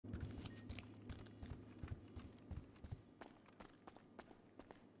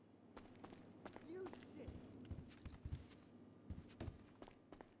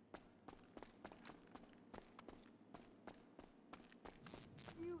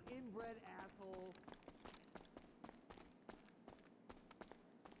head, asshole.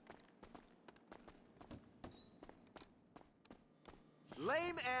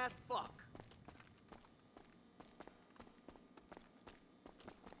 Lame ass fuck.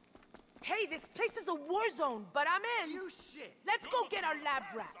 Hey, this place is a war zone, but I'm in. You shit. Let's go get our lab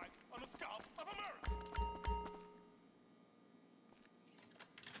rat. On the scalp of America.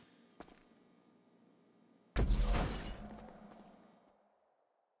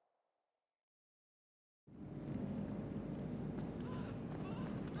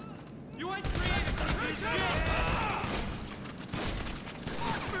 You ain't creative, piece of shit!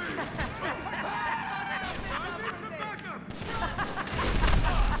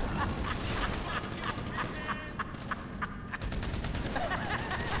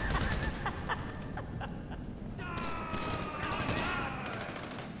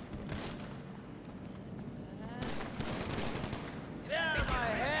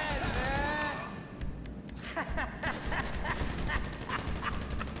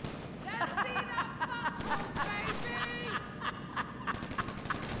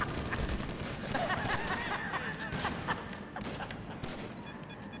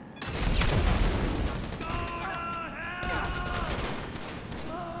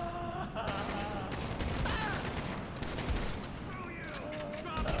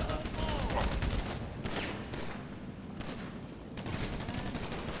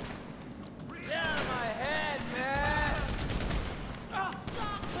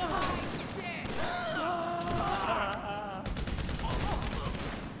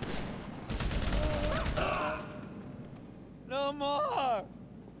 No more!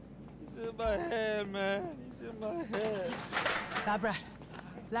 He's in my head, man. He's in my head. Lab rat.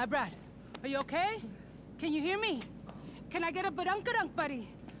 Lab rat. Are you okay? Can you hear me? Can I get a badunkadunk, buddy?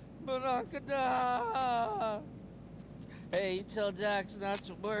 Badunkada! Hey, you tell Dax not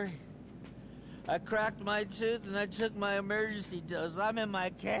to worry. I cracked my tooth and I took my emergency dose. I'm in my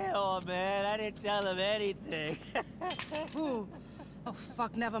KO, man. I didn't tell him anything. Ooh. Oh,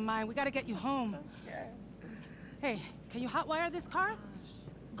 fuck, never mind. We gotta get you home. Okay. Hey, can you hotwire this car?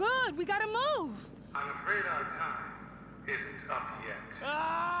 Good, we gotta move. I'm afraid our time isn't up yet.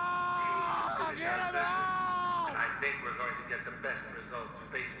 Ah! We need to finish Get our him session, out! and I think we're going to get the best results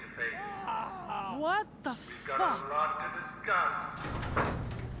face to face. What the We've got fuck? a lot to discuss.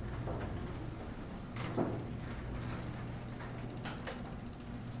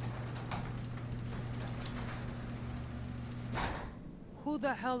 Who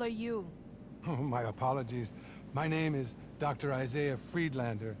the hell are you? Oh, my apologies. My name is Dr. Isaiah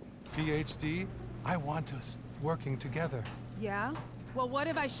Friedlander, PhD. I want us working together. Yeah? Well, what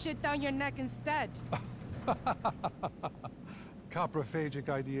if I shit down your neck instead? Coprophagic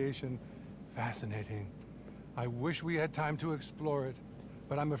ideation. Fascinating. I wish we had time to explore it,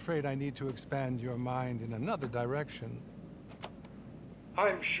 but I'm afraid I need to expand your mind in another direction.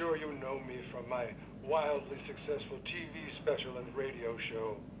 I'm sure you know me from my wildly successful TV special and radio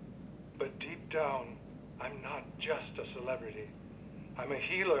show. But deep down, I'm not just a celebrity. I'm a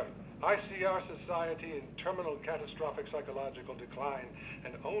healer. I see our society in terminal catastrophic psychological decline,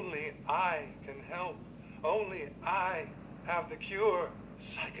 and only I can help. Only I have the cure.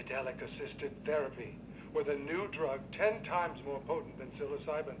 Psychedelic-assisted therapy, with a new drug 10 times more potent than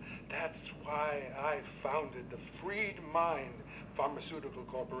psilocybin. That's why I founded the Freed Mind Pharmaceutical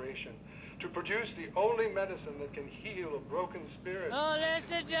Corporation, to produce the only medicine that can heal a broken spirit. Oh,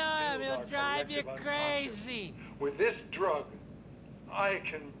 listen to him. He'll drive you crazy. With this drug, I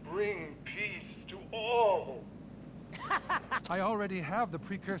can bring peace to all. I already have the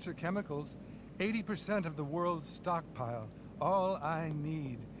precursor chemicals, 80% of the world's stockpile. All I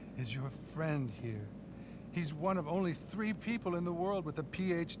need is your friend here. He's one of only 3 people in the world with a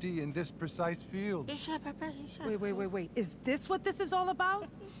PhD in this precise field. Wait. Is this what this is all about?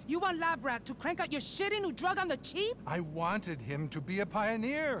 You want Lab Rat to crank out your shitty new drug on the cheap? I wanted him to be a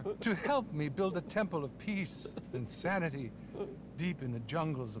pioneer, to help me build a temple of peace and sanity deep in the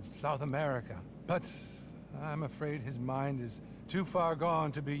jungles of South America. But I'm afraid his mind is too far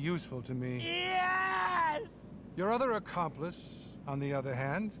gone to be useful to me. Yes! Your other accomplice, on the other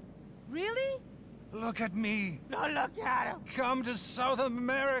hand... Really? Look at me. Don't look at him. Come to South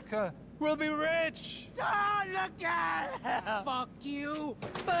America. We'll be rich. Don't look at him. Fuck you.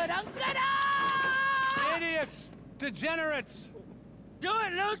 Badunkada! Idiots. Degenerates. Do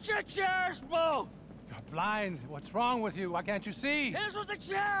it, Lucha Chairs move. You're blind. What's wrong with you? Why can't you see? This was the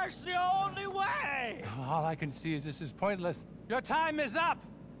chairs, the only way. All I can see is this is pointless. Your time is up.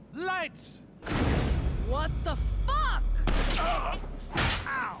 Lights. What the fuck?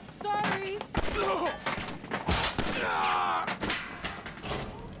 Ow. Sorry.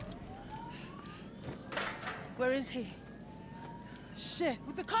 Where is he? Shit,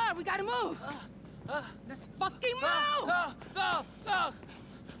 with the car, we gotta move! Let's fucking move! Go!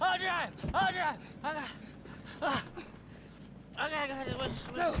 I'll drive! I got it.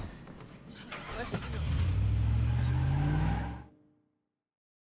 No.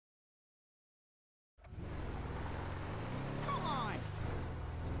 Come on!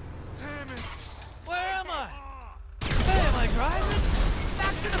 Damn it! Where am I? Hey, am I driving?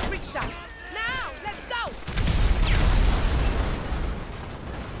 Back to the freak shop! Now, let's go!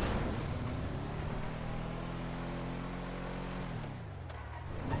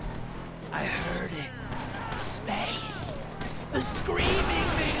 I heard it. Space. The screaming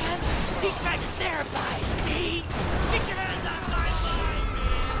man. He tried to therapize me. Get your hands off my mind,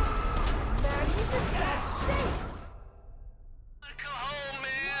 man. Man, he's in bad shape! I wanna come home,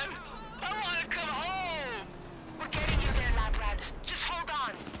 man. I wanna come home. We're getting you there, Lab Rat. Just hold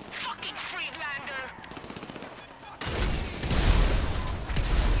on. Fucking Friedlander.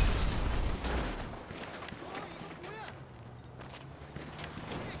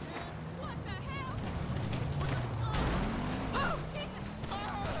 What the hell? Oh, Jesus!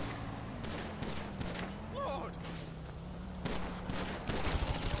 Lord!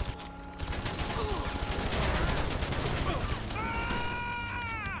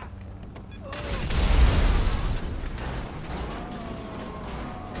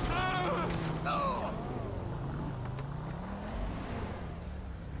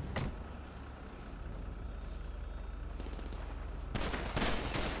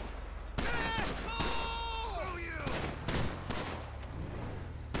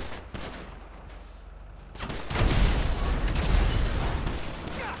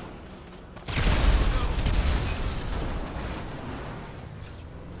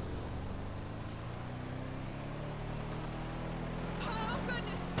 Oh,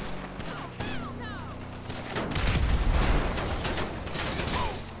 goodness! Oh, hell no!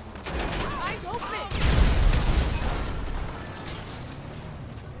 Eyes open!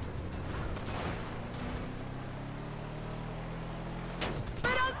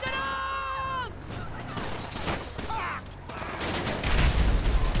 Bedonkedon!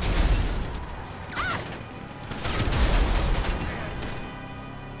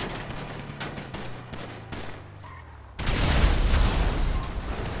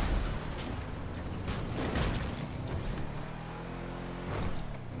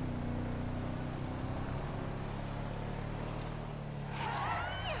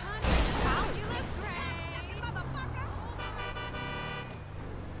 Hey, honey! You look great! Motherfucker!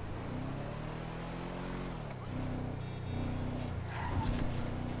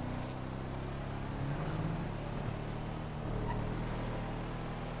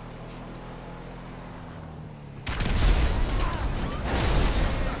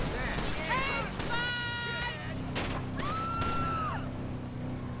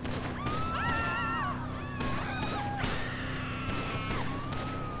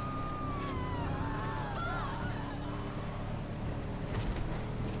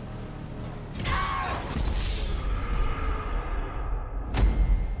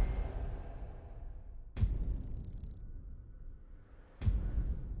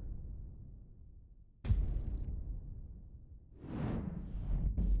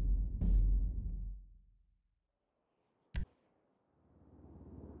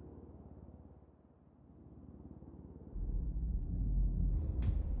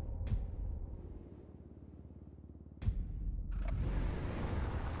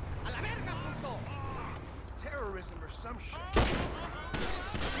 Terrorism or some shit.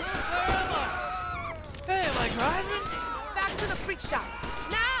 Hey, am I driving? Back to the freak shop!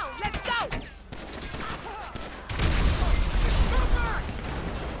 Now, let's go!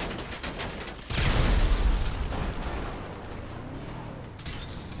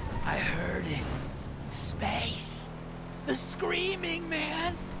 I heard it. Space. The screaming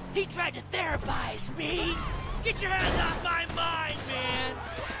man. He tried to therapize me. Get your hands off my mind, man.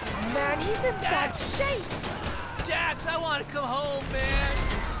 Man, he's in bad shape! Jax, I want to come home, man.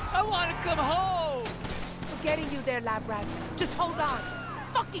 I want to come home. We're getting you there, Lab Rat. Just hold on.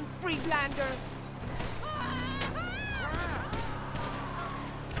 Fucking Friedlander!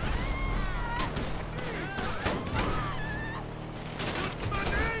 My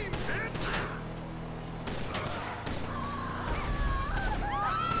name, bitch!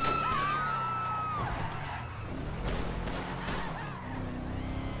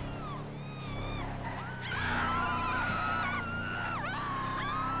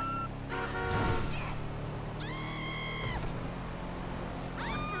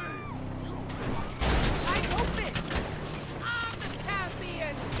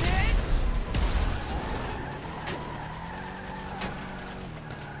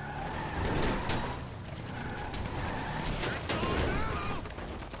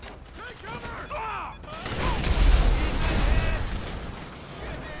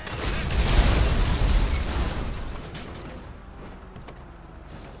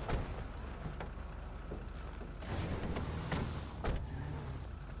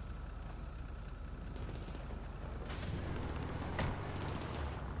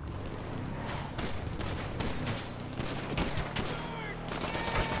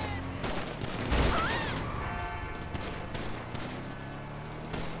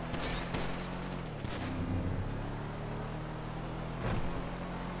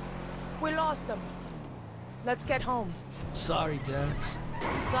 We lost him. Let's get home. Sorry, Dax.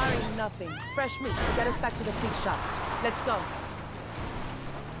 Sorry, nothing. Fresh meat to get us back to the feed shop. Let's go.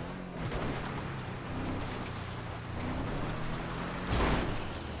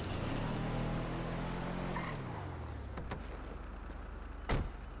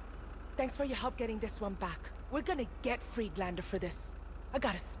 Thanks for your help getting this one back. We're gonna get Friedlander for this. I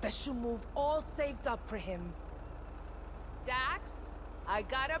got a special move all saved up for him. Dax, I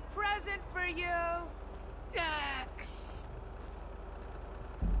got a present for you. Dax!